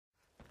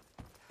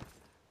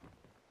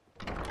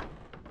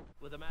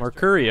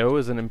Marcurio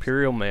is an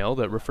Imperial Male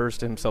that refers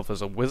to himself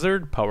as a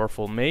wizard,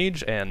 powerful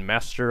mage, and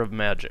master of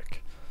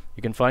magic.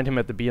 You can find him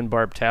at the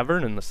Barb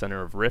tavern in the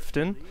center of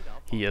Riften.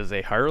 He is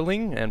a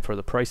hireling, and for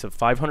the price of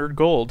 500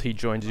 gold, he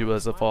joins you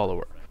as a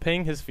follower.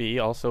 Paying his fee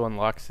also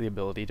unlocks the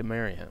ability to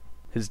marry him.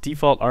 His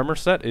default armor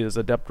set is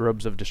Adept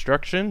Robes of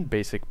Destruction,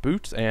 basic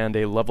boots, and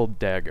a leveled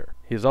dagger.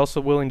 He is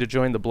also willing to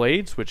join the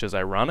Blades, which is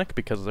ironic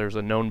because there's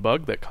a known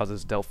bug that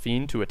causes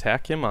Delphine to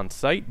attack him on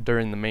sight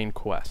during the main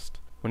quest.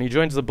 When he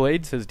joins the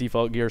Blades, his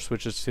default gear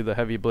switches to the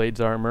Heavy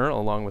Blades armor,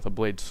 along with a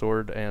blade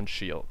sword and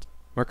shield.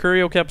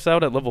 Marcurio caps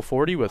out at level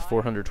 40 with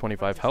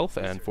 425 health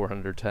and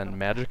 410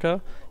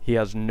 magicka. He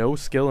has no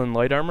skill in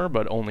light armor,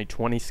 but only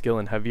 20 skill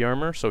in heavy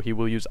armor, so he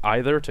will use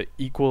either to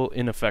equal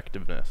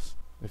ineffectiveness.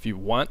 If you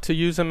want to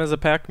use him as a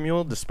pack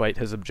mule, despite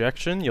his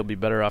objection, you'll be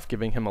better off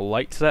giving him a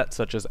light set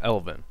such as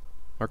Elven.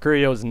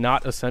 Marcurio is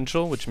not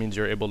essential, which means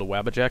you're able to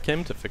Wabbajack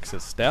him to fix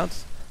his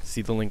stats.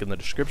 See the link in the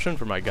description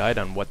for my guide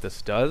on what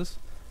this does.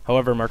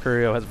 However,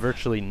 Marcurio has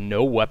virtually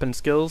no weapon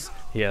skills.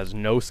 He has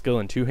no skill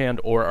in two-hand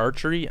or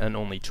archery, and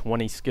only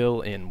 20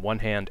 skill in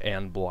one-hand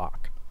and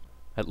block.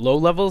 At low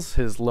levels,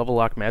 his level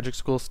lock magic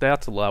school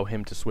stats allow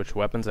him to switch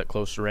weapons at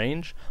close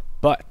range,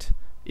 but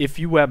if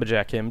you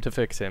Wabbajack him to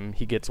fix him,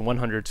 he gets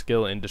 100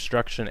 skill in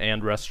destruction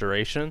and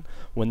restoration.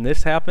 When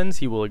this happens,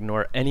 he will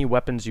ignore any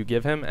weapons you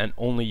give him and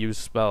only use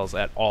spells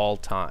at all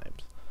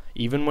times.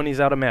 Even when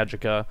he's out of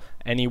magicka,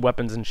 any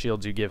weapons and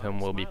shields you give him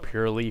will be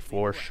purely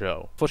for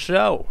show. For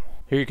show!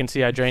 Here you can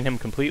see I drain him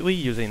completely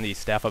using the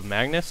Staff of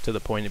Magnus to the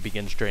point it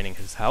begins draining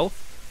his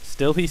health.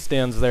 Still he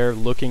stands there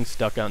looking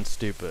stuck on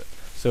stupid.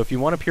 So if you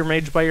want a pure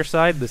mage by your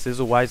side, this is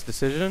a wise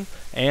decision,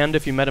 and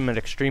if you met him at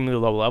extremely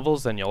low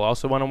levels, then you'll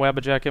also want to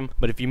Wabbajack him.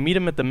 But if you meet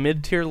him at the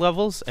mid-tier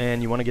levels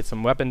and you want to get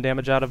some weapon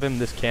damage out of him,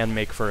 this can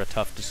make for a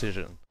tough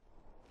decision.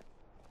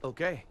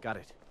 Okay, got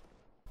it.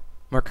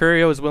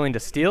 Marcurio is willing to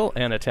steal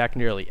and attack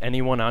nearly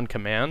anyone on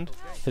command.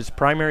 His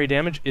primary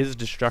damage is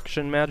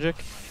destruction magic.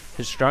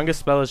 His strongest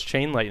spell is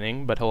Chain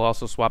Lightning, but he'll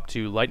also swap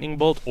to Lightning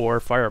Bolt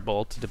or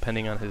Firebolt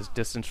depending on his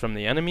distance from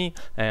the enemy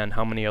and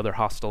how many other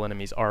hostile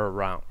enemies are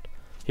around.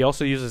 He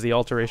also uses the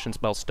alteration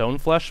spell Stone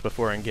Flesh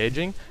before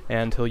engaging,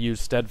 and he'll use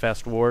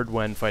Steadfast Ward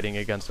when fighting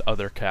against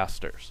other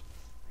casters.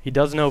 He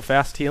does know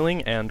Fast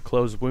Healing and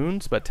Close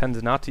Wounds, but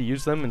tends not to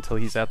use them until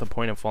he's at the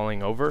point of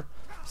falling over.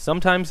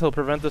 Sometimes he'll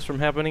prevent this from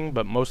happening,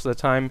 but most of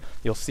the time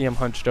you'll see him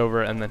hunched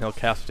over and then he'll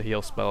cast a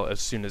heal spell as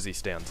soon as he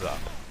stands up.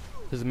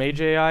 His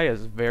mage AI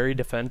is very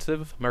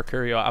defensive.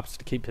 Marcurio opts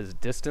to keep his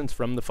distance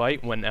from the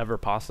fight whenever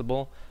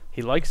possible.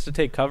 He likes to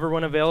take cover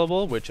when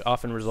available, which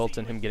often results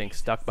in him getting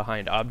stuck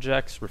behind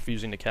objects,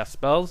 refusing to cast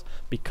spells,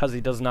 because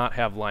he does not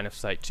have line of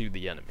sight to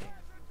the enemy.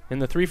 In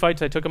the 3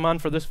 fights I took him on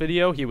for this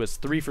video, he was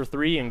 3 for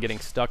 3 and getting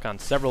stuck on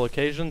several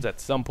occasions at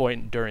some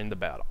point during the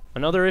battle.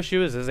 Another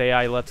issue is his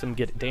AI lets him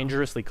get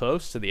dangerously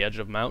close to the edge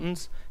of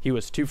mountains. He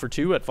was 2 for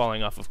 2 at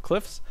falling off of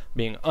cliffs,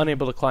 being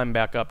unable to climb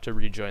back up to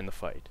rejoin the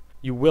fight.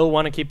 You will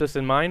want to keep this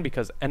in mind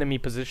because enemy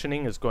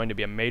positioning is going to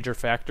be a major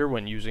factor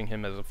when using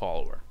him as a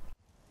follower.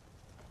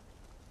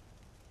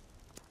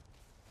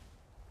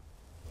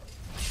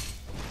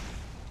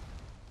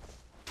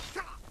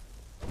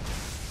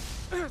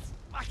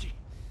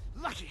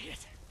 Lucky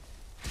hit.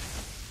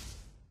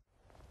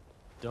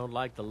 Don't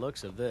like the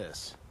looks of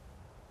this.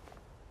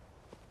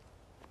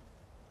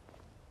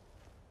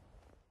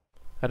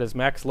 At his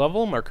max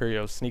level,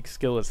 Marcurio's sneak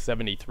skill is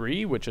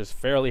 73, which is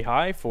fairly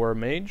high for a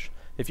mage.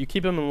 If you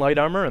keep him in light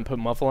armor and put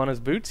muffle on his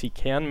boots, he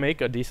can make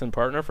a decent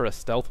partner for a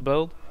stealth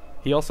build.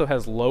 He also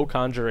has low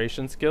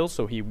conjuration skills,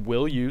 so he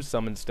will use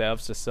summon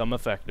staves to some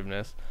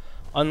effectiveness.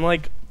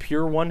 Unlike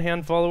pure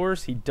one-hand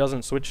followers, he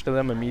doesn't switch to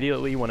them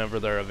immediately whenever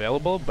they're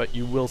available, but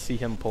you will see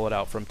him pull it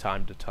out from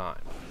time to time.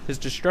 His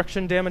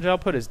destruction damage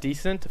output is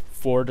decent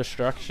for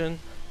destruction.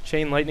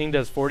 Chain Lightning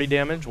does 40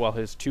 damage, while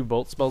his 2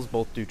 bolt spells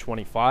both do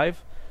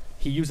 25.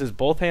 He uses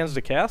both hands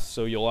to cast,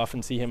 so you'll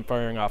often see him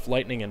firing off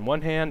lightning in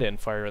one hand and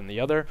fire in the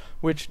other,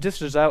 which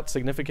dishes out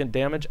significant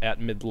damage at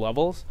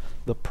mid-levels.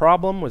 The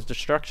problem with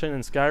destruction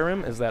in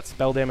Skyrim is that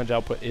spell damage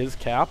output is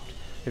capped.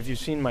 If you've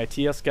seen my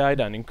TS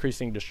guide on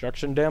increasing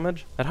destruction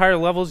damage, at higher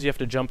levels you have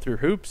to jump through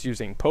hoops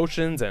using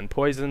potions and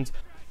poisons.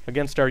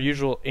 Against our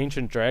usual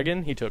ancient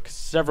dragon, he took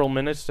several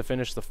minutes to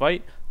finish the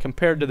fight,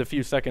 compared to the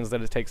few seconds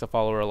that it takes a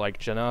follower like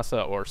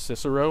Janasa or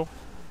Cicero.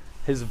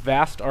 His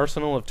vast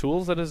arsenal of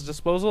tools at his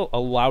disposal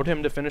allowed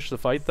him to finish the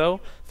fight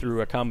though, through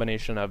a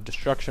combination of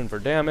destruction for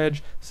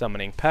damage,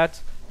 summoning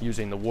pets,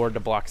 using the ward to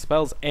block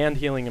spells, and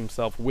healing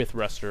himself with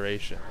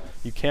restoration.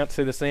 You can't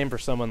say the same for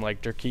someone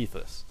like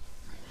Dirkethus.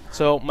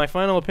 So my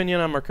final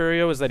opinion on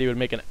Marcurio is that he would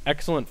make an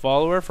excellent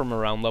follower from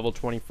around level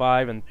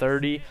 25 and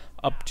 30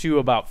 up to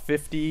about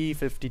 50,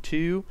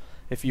 52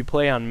 if you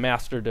play on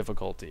master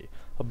difficulty.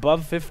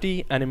 Above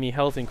 50, enemy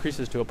health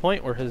increases to a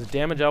point where his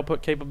damage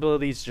output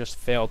capabilities just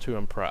fail to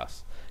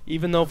impress.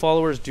 Even though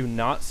followers do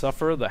not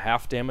suffer the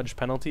half damage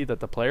penalty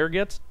that the player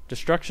gets,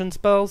 destruction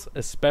spells,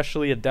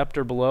 especially adept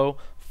or below,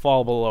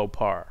 fall below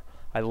par.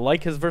 I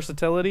like his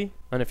versatility,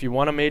 and if you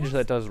want a mage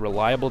that does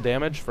reliable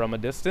damage from a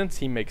distance,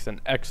 he makes an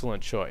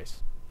excellent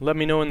choice. Let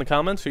me know in the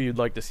comments who you'd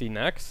like to see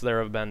next.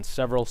 There have been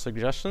several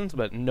suggestions,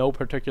 but no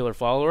particular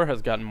follower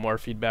has gotten more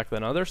feedback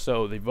than others,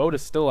 so the vote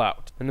is still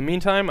out. In the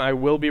meantime, I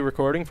will be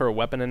recording for a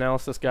weapon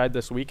analysis guide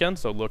this weekend,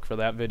 so look for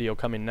that video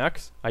coming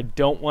next. I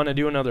don't want to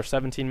do another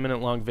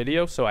 17-minute long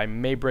video, so I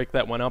may break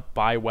that one up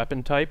by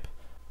weapon type.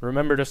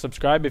 Remember to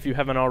subscribe if you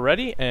haven't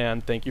already,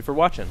 and thank you for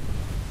watching.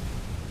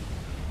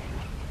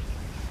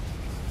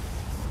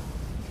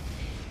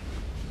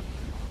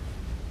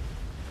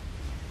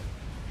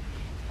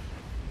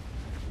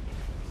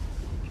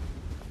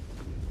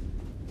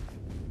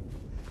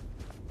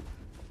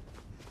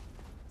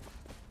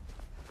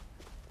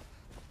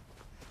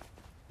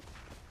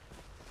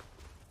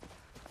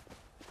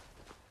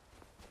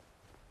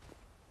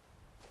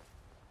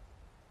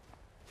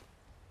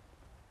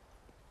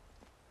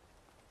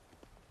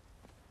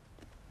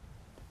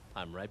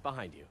 I'm right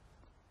behind you.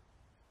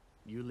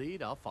 You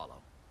lead, I'll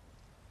follow.